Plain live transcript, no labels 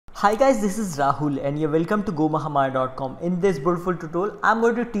Hi guys, this is Rahul and you're welcome to GoMahamaya.com. In this beautiful tutorial, I'm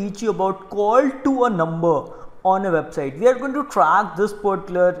going to teach you about call to a number on a website. We are going to track this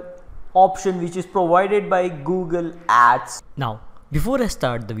particular option which is provided by Google Ads. Now, before I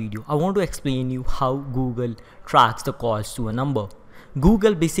start the video, I want to explain you how Google tracks the calls to a number.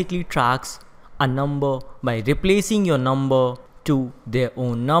 Google basically tracks a number by replacing your number to their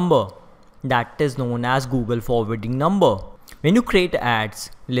own number. That is known as Google forwarding number. When you create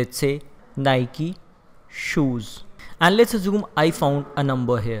ads, let's say Nike shoes, and let's assume I found a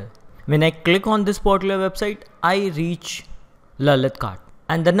number here. When I click on this particular website, I reach Lalit cart,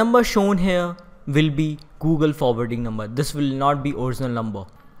 and the number shown here will be Google forwarding number. This will not be original number.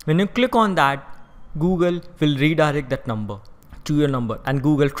 When you click on that, Google will redirect that number to your number and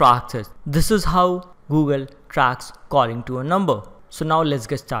Google tracks it. This is how Google tracks calling to a number. So now let's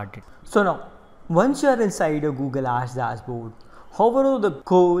get started. So now, once you are inside a Google Ads dashboard, hover over the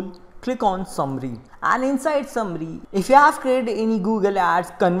goal, click on summary, and inside summary, if you have created any Google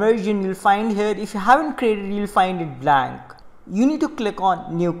Ads conversion, you'll find here. If you haven't created, you'll find it blank. You need to click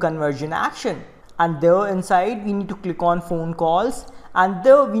on new conversion action, and there inside we need to click on phone calls, and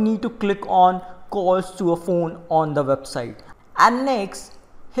there we need to click on calls to a phone on the website. And next,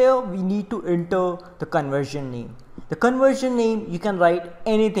 here we need to enter the conversion name. The conversion name, you can write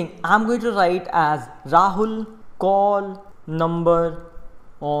anything. I'm going to write as Rahul call number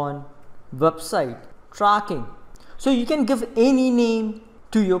on website tracking. So you can give any name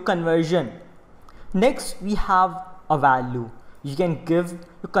to your conversion. Next, we have a value. You can give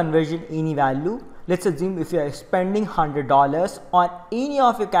your conversion any value. Let's assume if you are spending $100 on any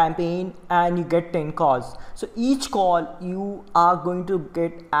of your campaign and you get 10 calls. So each call you are going to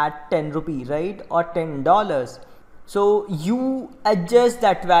get at 10 rupees, right? Or $10. So you adjust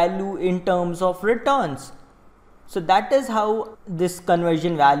that value in terms of returns. So that is how this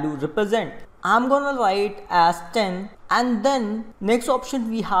conversion value represent. I'm gonna write as 10, and then next option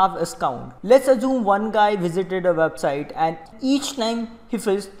we have is count. Let's assume one guy visited a website and each time he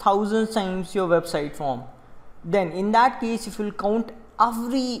fills 1,000 times your website form. Then in that case, if you count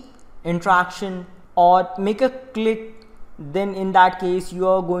every interaction or make a click, then in that case you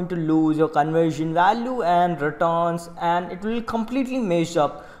are going to lose your conversion value and returns, and it will completely mess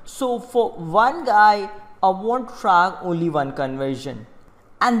up. So for one guy, I want to track only one conversion.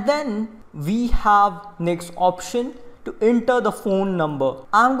 And then we have next option to enter the phone number.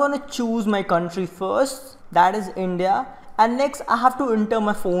 I'm gonna choose my country first, that is India, and next I have to enter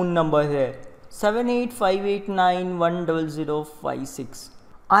my phone number here, 7858910056.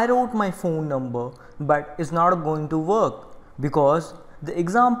 I wrote my phone number, but it's not going to work because the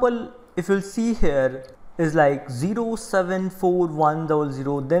example, if you'll see here, is like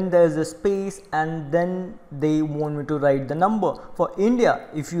 074100, then there's a space, and then they want me to write the number. For India,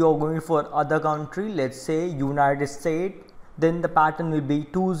 if you are going for other country, let's say United States, then the pattern will be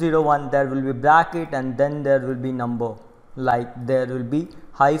 201, there will be bracket, and then there will be number, like there will be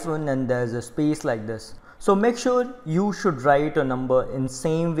hyphen and there's a space like this. So make sure you should write a number in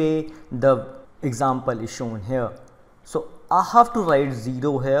same way the example is shown here. So I have to write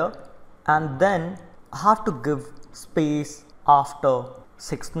 0 here, and then I have to give space after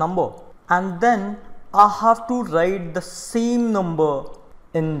 6th number, and then I have to write the same number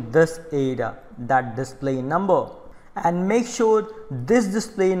in this area, that display number, and make sure this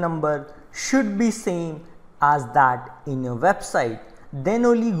display number should be same as that in your website. Then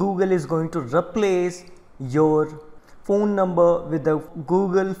only Google is going to replace your phone number with the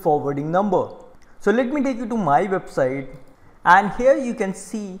Google forwarding number. So let me take you to my website, and here you can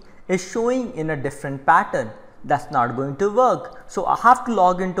see is showing in a different pattern. That's not going to work. So I have to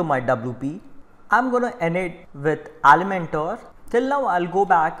log into my WP. I'm going to edit with Elementor. Till now I'll go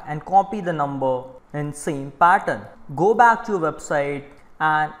back and copy the number in same pattern. Go back to your website,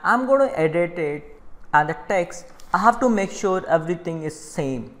 and I'm going to edit it, and the text, I have to make sure everything is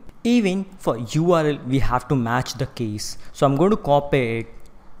same. Even for URL we have to match the case. So I'm going to copy it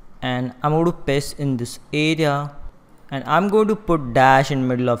and I'm going to paste in this area, and I'm going to put dash in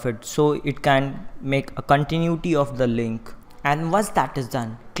middle of it so it can make a continuity of the link. And once that is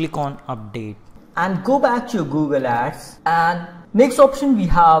done, click on update and go back to your Google Ads, and next option we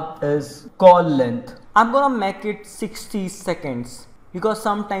have is call length. I'm gonna make it 60 seconds because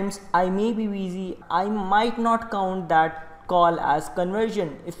sometimes I may be busy. I might not count that call as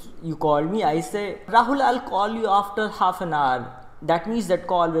conversion. If you call me, I say, Rahul, I'll call you after half an hour. That means that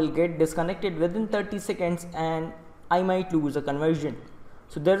call will get disconnected within 30 seconds and I might lose a conversion.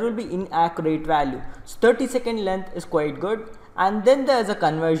 So there will be inaccurate value. So 30-second length is quite good. And then there's a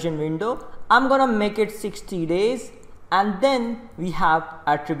conversion window. I'm gonna make it 60 days And then we have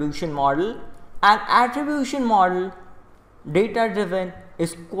attribution model, and attribution model data driven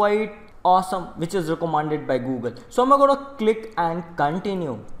is quite awesome, which is recommended by Google. So I'm going to click and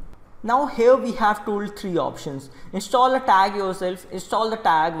continue. Now here we have told three options: install a tag yourself, install the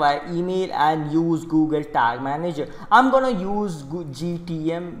tag via email, and use Google Tag Manager. I'm gonna use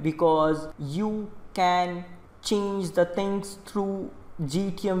GTM because you can change the things through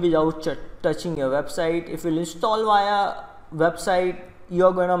GTM without touching your website. If you install via website,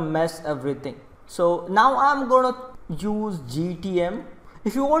 you're gonna mess everything. So now I'm gonna use GTM.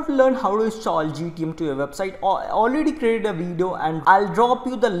 If you want to learn how to install GTM to your website, I already created a video and I'll drop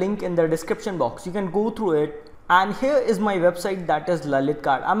you the link in the description box. You can go through it. And here is my website, that is Lalit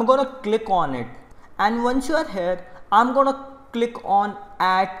Cart. I'm gonna click on it. And once you are here, I'm gonna click on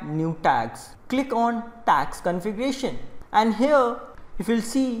add new tags. Click on tags configuration. And here, if you'll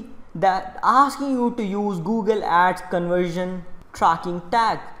see that asking you to use Google Ads conversion tracking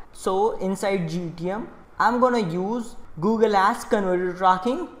tag. So inside GTM, I'm gonna use Google Ads conversion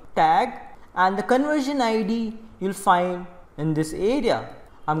tracking tag, and the conversion ID you'll find in this area.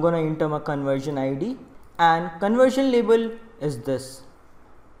 I'm gonna enter my conversion ID, and conversion label is this.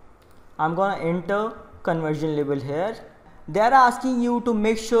 I'm gonna enter conversion label here. They are asking you to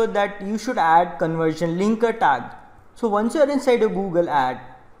make sure that you should add conversion linker tag. So once you are inside a Google Ad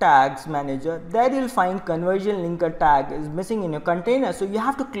Tags Manager, there you'll find conversion linker tag is missing in your container. So you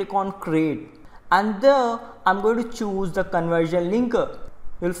have to click on create. And there I'm going to choose the conversion linker.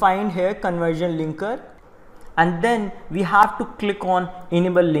 You'll find here conversion linker, and then we have to click on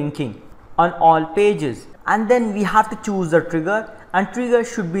enable linking on all pages, and then we have to choose the trigger, and trigger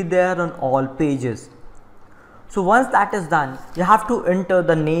should be there on all pages. So once that is done, you have to enter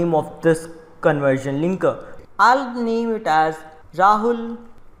the name of this conversion linker. I'll name it as Rahul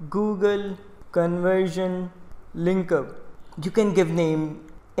Google Conversion Linker. You can give name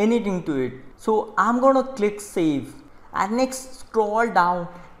anything to it. So I'm gonna click save, and next scroll down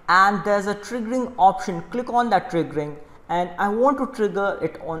and there's a triggering option. Click on that triggering, and I want to trigger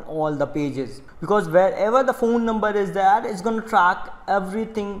it on all the pages because wherever the phone number is there, it's gonna track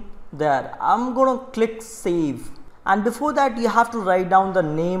everything there. I'm gonna click save, and before that you have to write down the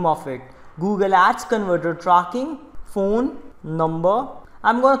name of it: Google Ads Converter Tracking phone number.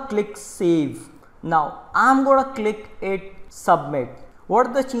 I'm gonna click save. Now I'm gonna click it submit. What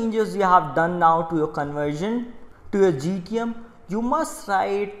are the changes you have done now to your conversion, to your GTM? You must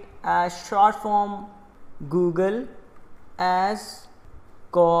write as short form Google as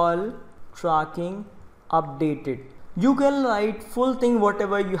call tracking updated. You can write full thing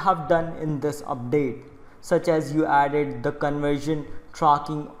whatever you have done in this update, such as you added the conversion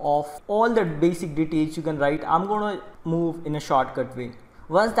tracking of all the basic details you can write. I'm gonna move in a shortcut way.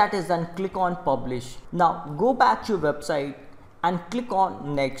 Once that is done, click on publish. Now go back to your website and click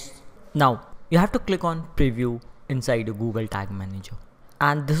on next. Now you have to click on preview inside your Google Tag Manager,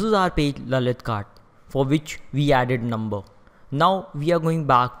 and this is our page Lalit Cart, for which we added number. Now we are going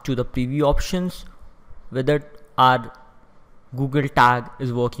back to the preview options, whether our Google tag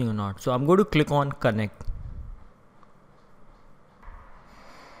is working or not. So I'm going to click on connect.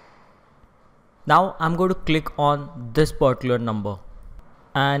 Now I'm going to click on this particular number,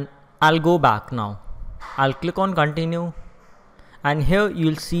 and I'll go back now. I'll click on continue, and here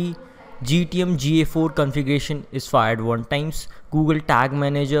you'll see GTM GA4 configuration is fired 1 time. Google Tag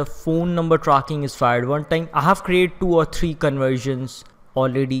Manager phone number tracking is fired 1 time. I have created 2 or 3 conversions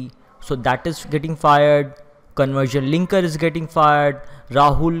already, so that is getting fired. Conversion linker is getting fired.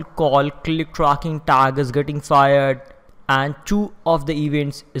 Rahul call click tracking tag is getting fired, and 2 of the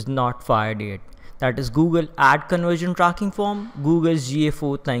events is not fired yet. That is Google Ad Conversion Tracking Form, Google's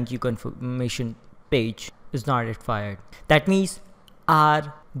GA4 thank you confirmation page is not yet fired. That means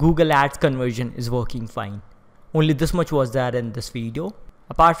our Google Ads conversion is working fine. Only this much was there in this video.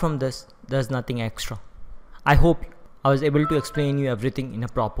 Apart from this, there's nothing extra. I hope I was able to explain you everything in a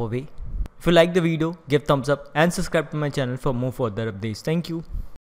proper way. If you like the video, give thumbs up and subscribe to my channel for more further updates. Thank you.